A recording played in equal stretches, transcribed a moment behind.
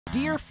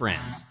Dear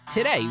friends,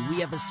 today we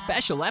have a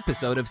special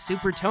episode of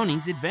Super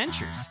Tony's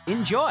Adventures.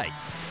 Enjoy!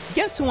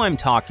 Guess who I'm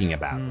talking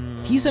about?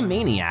 He's a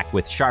maniac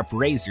with sharp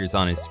razors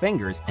on his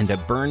fingers and a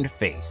burned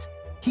face.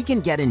 He can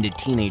get into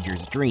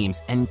teenagers'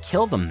 dreams and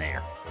kill them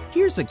there.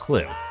 Here's a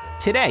clue.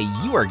 Today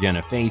you are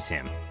gonna face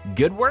him.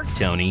 Good work,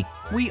 Tony.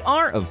 We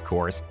are, of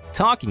course,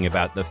 talking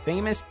about the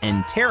famous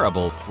and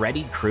terrible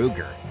Freddy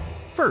Krueger.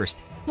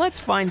 First, let's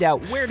find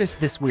out, where does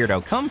this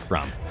weirdo come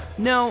from?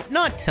 No,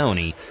 not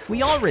Tony.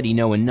 We already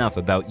know enough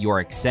about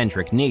your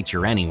eccentric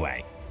nature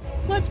anyway.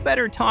 Let's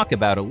better talk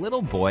about a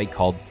little boy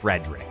called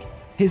Frederick.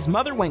 His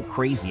mother went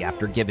crazy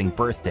after giving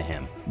birth to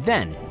him.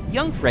 Then,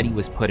 young Freddy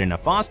was put in a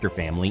foster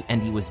family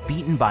and he was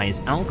beaten by his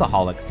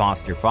alcoholic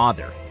foster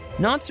father.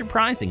 Not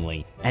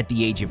surprisingly, at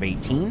the age of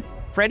 18,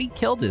 Freddy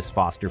killed his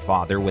foster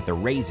father with a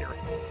razor.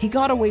 He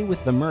got away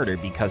with the murder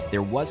because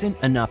there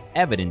wasn't enough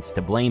evidence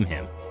to blame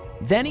him.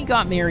 Then he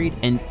got married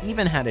and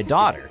even had a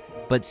daughter,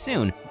 but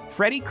soon,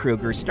 Freddy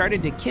Krueger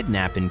started to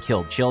kidnap and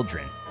kill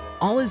children.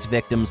 All his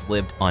victims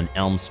lived on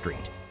Elm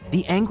Street.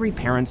 The angry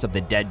parents of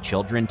the dead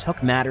children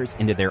took matters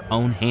into their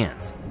own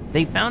hands.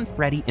 They found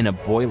Freddy in a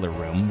boiler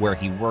room where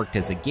he worked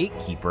as a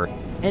gatekeeper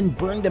and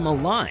burned him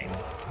alive.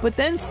 But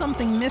then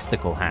something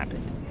mystical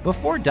happened.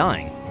 Before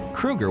dying,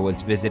 Krueger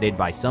was visited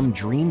by some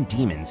dream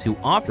demons who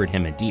offered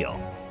him a deal.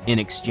 In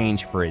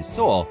exchange for his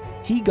soul,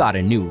 he got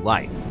a new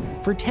life.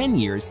 For 10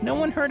 years, no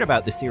one heard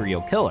about the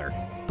serial killer,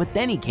 but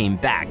then he came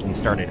back and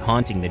started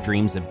haunting the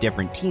dreams of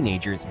different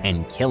teenagers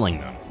and killing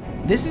them.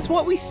 This is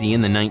what we see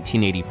in the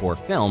 1984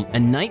 film A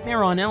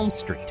Nightmare on Elm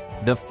Street,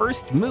 the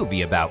first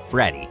movie about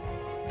Freddy.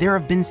 There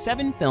have been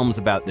 7 films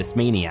about this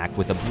maniac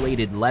with a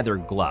bladed leather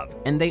glove,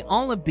 and they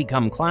all have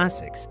become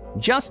classics,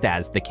 just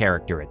as the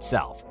character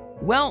itself.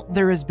 Well,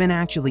 there has been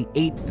actually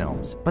 8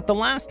 films, but the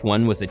last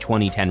one was a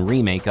 2010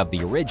 remake of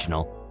the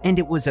original, and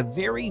it was a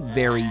very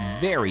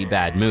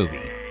bad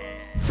movie.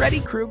 Freddy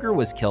Krueger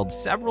was killed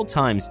several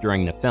times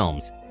during the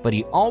films, but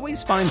he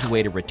always finds a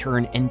way to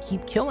return and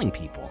keep killing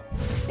people.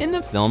 In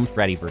the film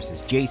Freddy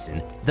vs.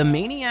 Jason, the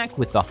maniac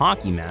with the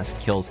hockey mask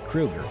kills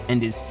Krueger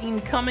and is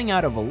seen coming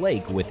out of a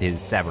lake with his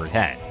severed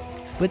head.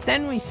 But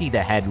then we see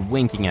the head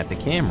winking at the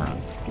camera,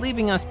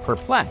 leaving us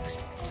perplexed.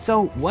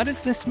 So what does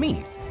this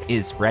mean?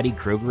 Is Freddy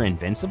Krueger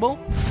invincible?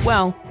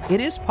 Well, it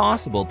is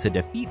possible to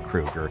defeat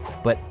Krueger,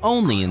 but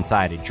only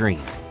inside a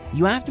dream.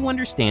 You have to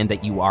understand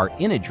that you are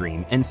in a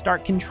dream and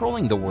start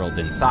controlling the world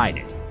inside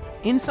it.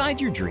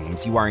 Inside your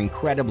dreams, you are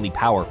incredibly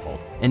powerful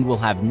and will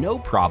have no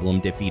problem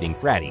defeating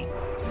Freddy.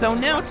 So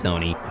now,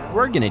 Tony,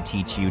 we're gonna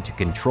teach you to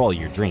control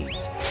your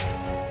dreams.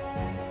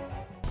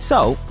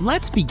 So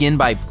let's begin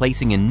by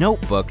placing a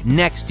notebook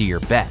next to your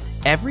bed.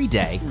 Every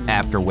day,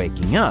 after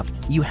waking up,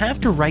 you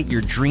have to write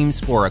your dreams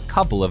for a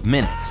couple of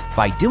minutes.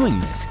 By doing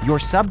this, your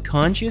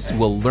subconscious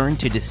will learn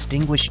to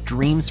distinguish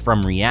dreams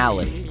from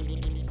reality.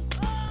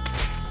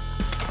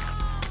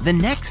 The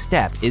next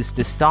step is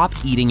to stop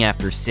eating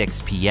after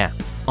 6 p.m.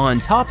 On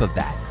top of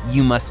that,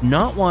 you must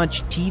not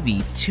watch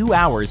TV 2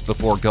 hours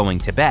before going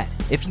to bed.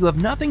 If you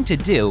have nothing to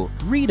do,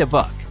 read a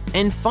book.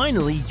 And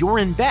finally, you're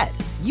in bed.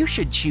 You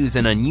should choose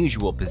an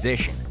unusual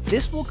position.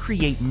 This will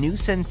create new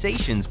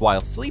sensations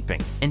while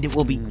sleeping, and it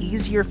will be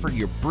easier for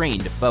your brain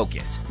to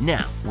focus.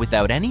 Now,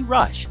 without any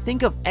rush,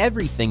 think of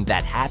everything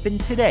that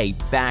happened today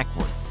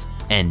backwards.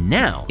 And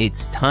now,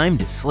 it's time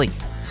to sleep.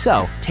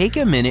 So, take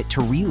a minute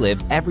to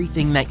relive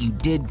everything that you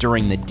did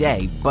during the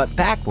day, but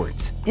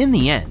backwards. In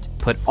the end,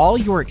 put all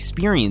your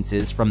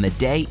experiences from the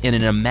day in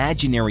an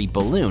imaginary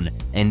balloon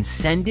and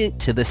send it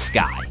to the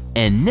sky.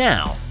 And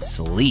now,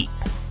 sleep.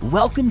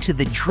 Welcome to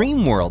the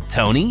dream world,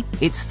 Tony.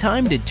 It's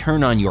time to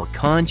turn on your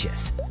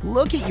conscious.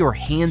 Look at your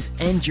hands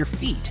and your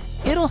feet.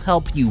 It'll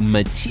help you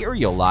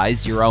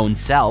materialize your own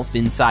self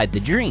inside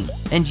the dream,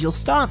 and you'll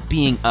stop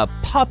being a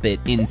puppet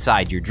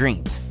inside your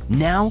dreams.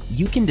 Now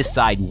you can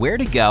decide where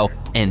to go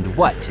and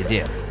what to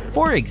do.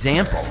 For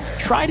example,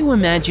 try to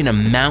imagine a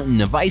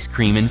mountain of ice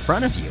cream in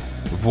front of you.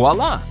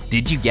 Voila!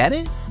 Did you get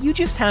it? You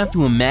just have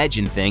to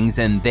imagine things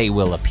and they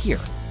will appear.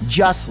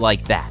 Just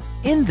like that.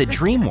 In the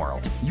dream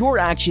world, your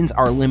actions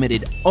are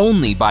limited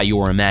only by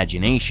your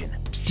imagination.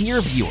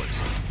 Dear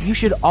viewers, you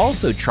should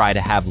also try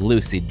to have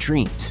lucid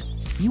dreams.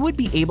 You would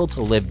be able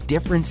to live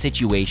different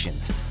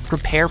situations,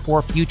 prepare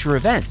for future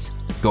events,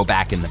 go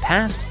back in the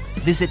past,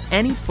 visit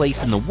any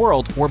place in the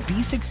world, or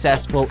be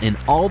successful in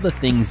all the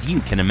things you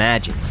can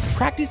imagine.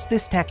 Practice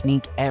this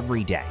technique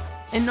every day,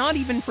 and not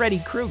even Freddy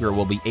Krueger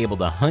will be able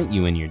to hunt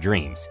you in your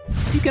dreams.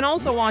 You can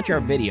also watch our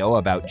video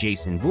about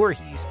Jason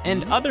Voorhees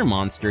and other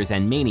monsters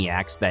and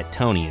maniacs that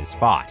Tony has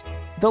fought.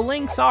 The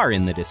links are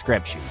in the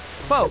description.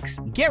 Folks,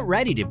 get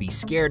ready to be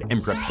scared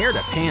and prepare to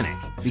panic,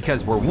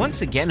 because we're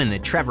once again in the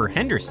Trevor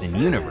Henderson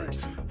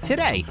universe.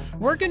 Today,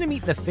 we're gonna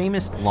meet the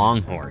famous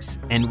Longhorse,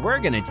 and we're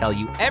gonna tell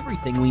you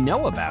everything we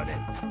know about it.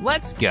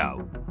 Let's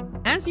go.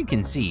 As you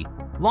can see,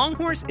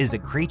 Longhorse is a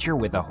creature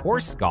with a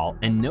horse skull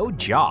and no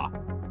jaw.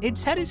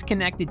 Its head is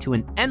connected to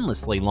an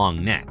endlessly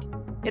long neck.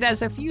 It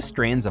has a few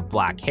strands of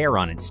black hair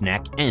on its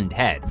neck and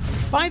head.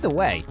 By the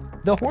way,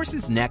 the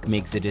horse's neck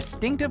makes a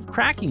distinctive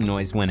cracking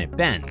noise when it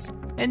bends,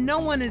 and no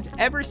one has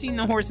ever seen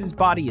the horse's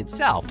body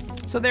itself,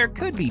 so there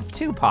could be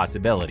two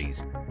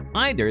possibilities.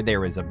 Either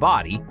there is a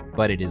body,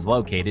 but it is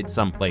located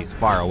someplace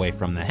far away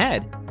from the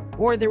head,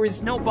 or there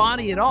is no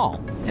body at all,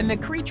 and the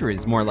creature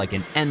is more like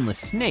an endless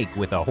snake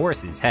with a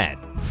horse's head.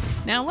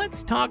 Now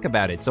let's talk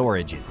about its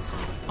origins.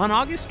 On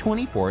August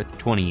 24,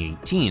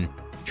 2018,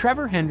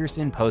 Trevor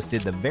Henderson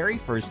posted the very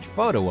first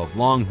photo of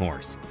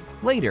Longhorse.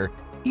 Later,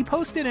 he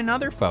posted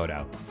another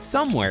photo,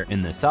 somewhere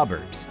in the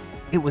suburbs.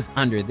 It was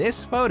under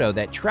this photo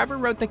that Trevor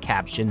wrote the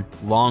caption,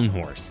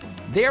 "Longhorse,"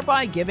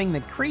 thereby giving the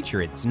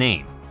creature its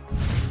name.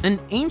 An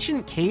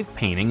ancient cave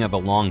painting of a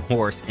long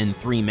horse and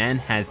three men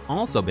has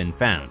also been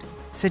found,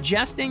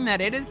 suggesting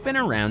that it has been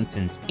around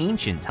since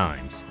ancient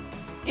times.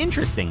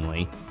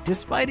 Interestingly,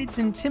 despite its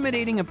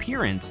intimidating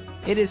appearance,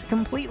 it is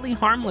completely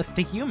harmless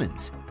to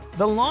humans.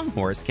 The long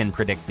horse can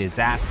predict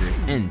disasters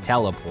and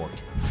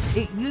teleport.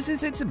 It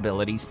uses its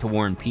abilities to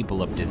warn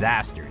people of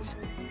disasters.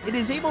 It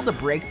is able to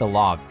break the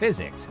law of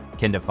physics,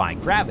 can defy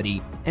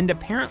gravity, and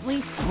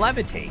apparently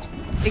levitate.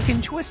 It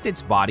can twist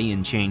its body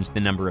and change the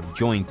number of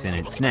joints in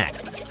its neck.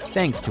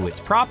 Thanks to its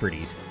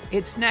properties,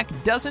 its neck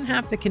doesn't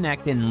have to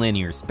connect in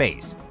linear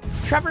space.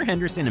 Trevor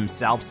Henderson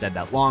himself said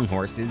that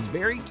Longhorse is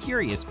very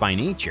curious by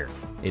nature.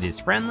 It is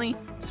friendly,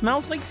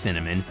 smells like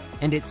cinnamon,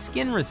 and its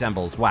skin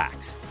resembles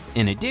wax.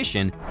 In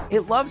addition,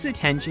 it loves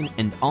attention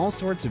and all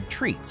sorts of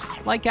treats,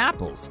 like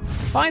apples.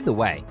 By the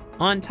way,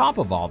 on top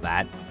of all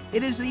that,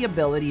 it has the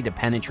ability to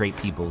penetrate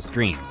people's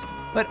dreams,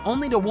 but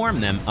only to warn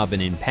them of an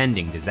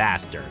impending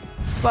disaster.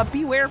 But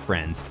beware,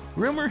 friends,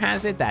 rumor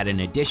has it that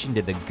in addition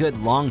to the good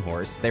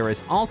Longhorse, there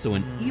is also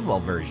an evil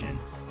version.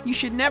 You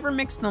should never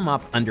mix them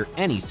up under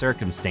any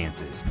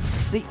circumstances.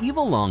 The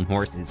evil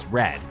Longhorse is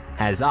red,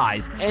 has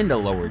eyes and a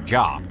lower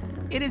jaw.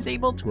 It is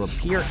able to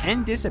appear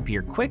and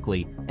disappear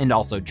quickly and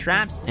also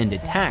traps and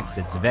attacks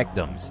its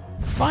victims.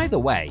 By the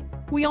way,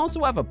 we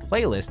also have a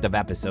playlist of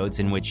episodes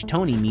in which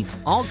Tony meets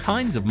all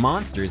kinds of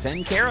monsters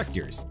and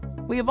characters.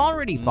 We have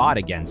already fought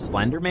against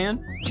Slender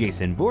Man,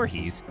 Jason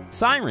Voorhees,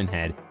 Siren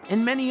Head,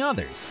 and many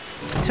others.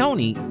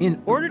 Tony,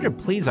 in order to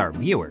please our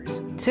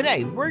viewers,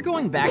 today we're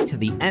going back to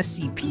the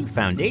SCP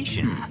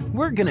Foundation.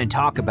 We're gonna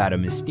talk about a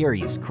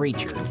mysterious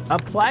creature, a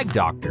plague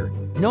doctor,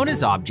 known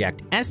as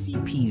Object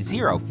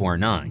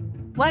SCP-049.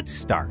 Let's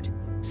start.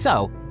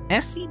 So,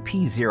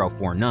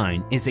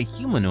 SCP-049 is a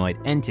humanoid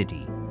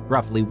entity,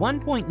 roughly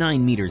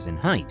 1.9 meters in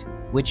height,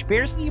 which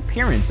bears the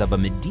appearance of a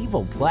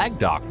medieval plague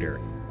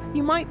doctor.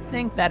 You might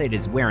think that it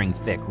is wearing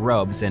thick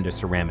robes and a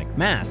ceramic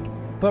mask,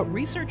 but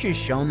research has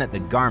shown that the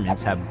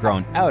garments have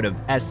grown out of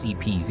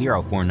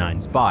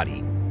SCP-049's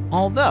body.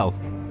 Although,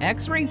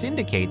 X-rays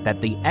indicate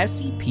that the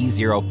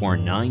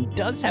SCP-049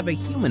 does have a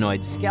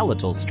humanoid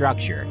skeletal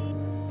structure.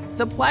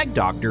 The plague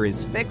doctor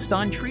is fixed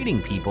on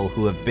treating people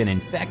who have been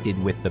infected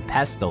with the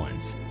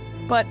pestilence,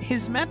 but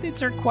his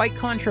methods are quite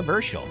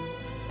controversial.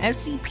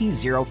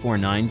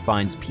 SCP-049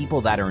 finds people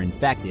that are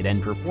infected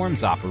and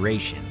performs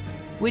operation,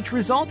 which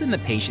result in the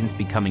patients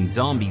becoming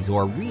zombies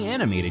or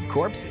reanimated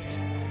corpses.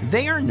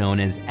 They are known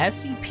as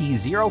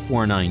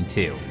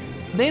SCP-0492.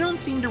 They don't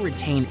seem to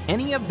retain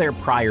any of their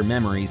prior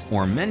memories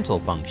or mental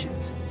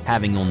functions,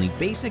 having only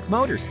basic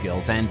motor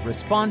skills and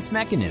response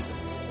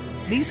mechanisms.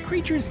 These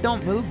creatures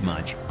don't move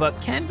much, but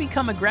can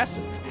become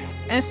aggressive.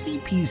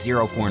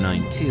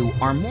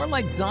 SCP-0492 are more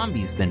like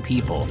zombies than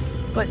people,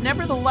 but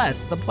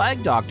nevertheless, the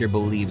plague doctor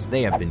believes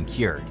they have been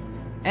cured.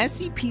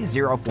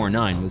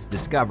 SCP-049 was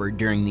discovered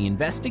during the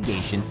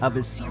investigation of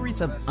a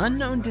series of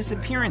unknown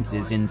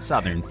disappearances in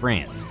southern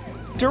France.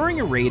 During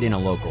a raid in a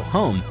local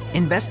home,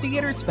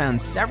 investigators found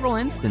several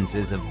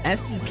instances of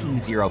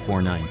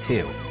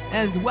SCP-0492,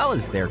 as well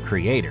as their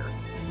creator.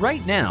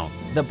 Right now,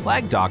 the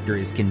plague doctor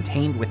is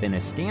contained within a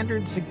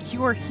standard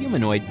secure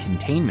humanoid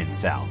containment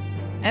cell.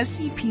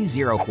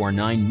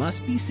 SCP-049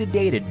 must be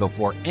sedated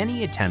before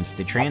any attempts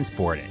to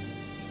transport it.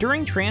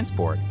 During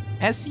transport,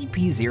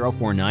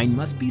 SCP-049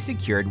 must be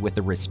secured with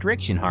a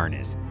restriction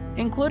harness,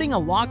 including a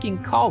locking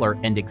collar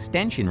and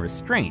extension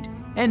restraint,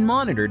 and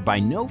monitored by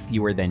no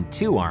fewer than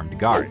 2 armed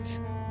guards.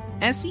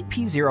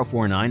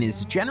 SCP-049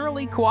 is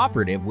generally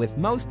cooperative with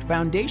most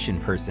Foundation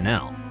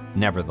personnel.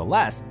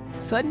 Nevertheless,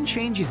 sudden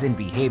changes in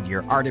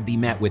behavior are to be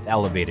met with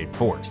elevated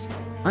force.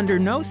 Under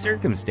no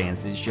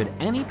circumstances should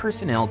any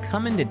personnel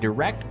come into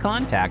direct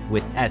contact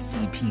with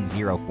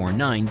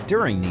SCP-049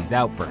 during these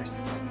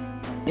outbursts.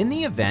 In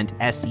the event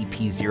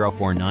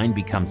SCP-049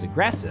 becomes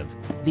aggressive,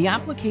 the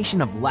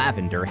application of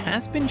lavender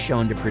has been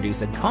shown to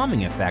produce a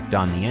calming effect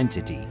on the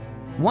entity.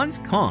 Once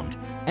calmed,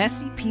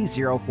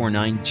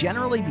 SCP-049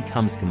 generally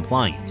becomes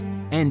compliant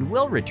and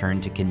will return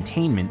to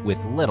containment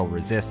with little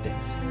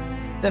resistance.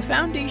 The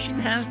Foundation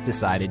has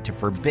decided to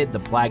forbid the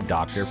plague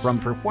doctor from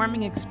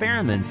performing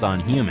experiments on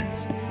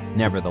humans.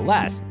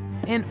 Nevertheless,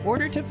 in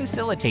order to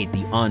facilitate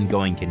the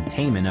ongoing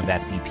containment of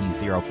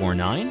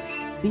SCP-049,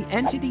 the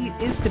entity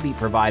is to be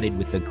provided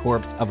with the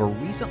corpse of a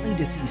recently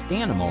deceased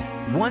animal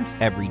once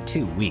every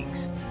 2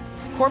 weeks.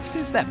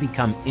 Corpses that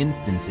become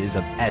instances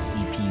of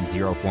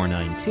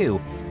SCP-0492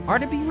 are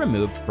to be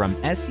removed from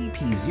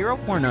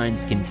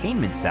SCP-049's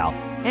containment cell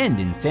and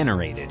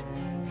incinerated.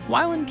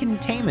 While in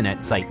containment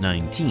at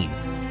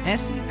Site-19,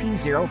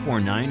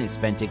 SCP-049 has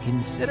spent a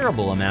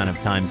considerable amount of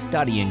time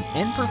studying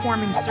and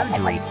performing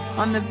surgery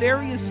on the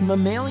various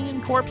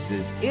mammalian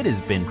corpses it has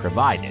been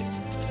provided.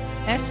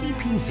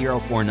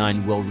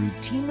 SCP-049 will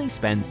routinely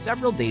spend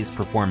several days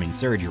performing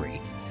surgery,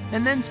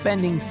 and then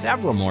spending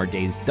several more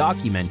days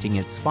documenting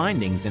its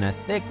findings in a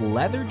thick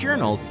leather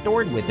journal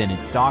stored within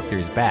its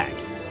doctor's bag.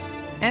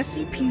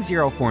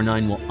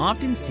 SCP-049 will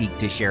often seek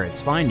to share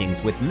its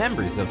findings with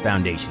members of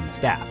Foundation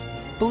staff,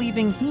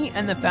 believing he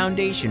and the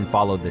Foundation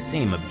follow the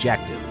same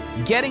objective,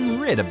 getting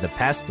rid of the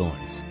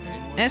pestilence.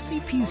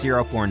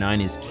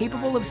 SCP-049 is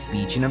capable of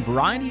speech in a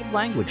variety of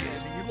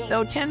languages,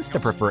 though tends to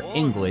prefer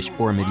English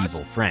or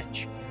medieval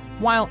French.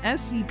 While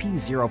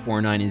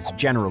SCP-049 is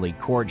generally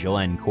cordial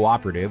and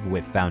cooperative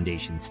with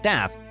Foundation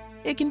staff,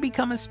 it can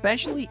become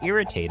especially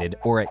irritated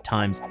or at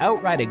times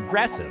outright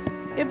aggressive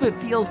if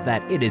it feels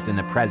that it is in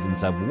the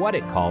presence of what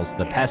it calls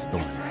the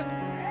pestilence.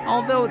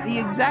 Although the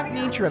exact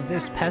nature of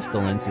this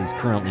pestilence is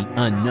currently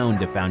unknown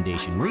to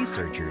Foundation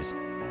researchers,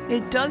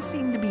 it does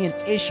seem to be an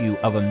issue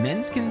of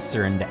immense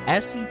concern to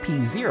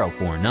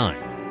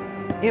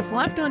SCP-049. If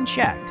left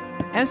unchecked,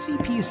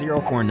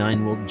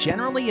 SCP-049 will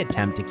generally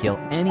attempt to kill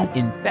any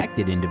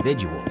infected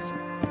individuals.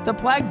 The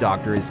Plague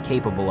Doctor is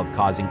capable of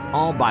causing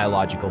all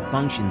biological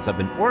functions of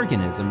an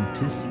organism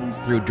to cease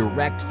through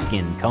direct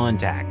skin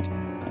contact.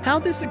 How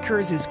this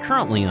occurs is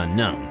currently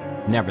unknown.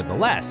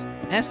 Nevertheless,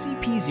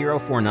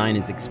 SCP-049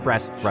 has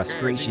expressed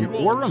frustration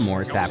or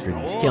remorse after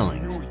these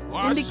killings,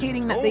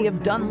 indicating that they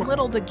have done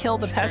little to kill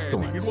the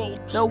pestilence,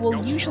 though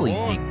will usually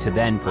seek to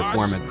then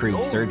perform a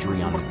crude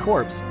surgery on the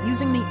corpse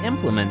using the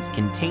implements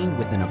contained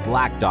within a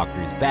Black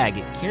Doctor's bag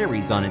it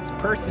carries on its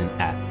person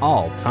at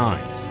all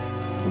times.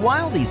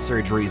 While these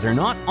surgeries are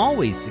not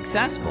always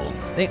successful,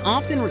 they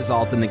often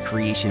result in the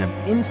creation of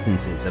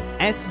instances of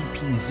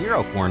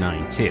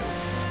SCP-049 too.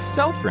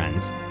 So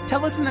friends,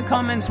 tell us in the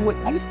comments what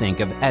you think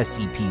of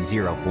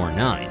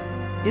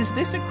SCP-049. Is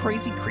this a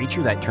crazy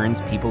creature that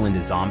turns people into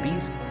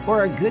zombies,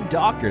 or a good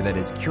doctor that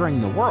is curing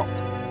the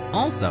world?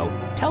 Also,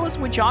 tell us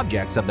which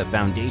objects of the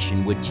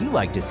Foundation would you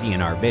like to see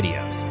in our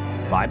videos.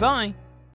 Bye bye!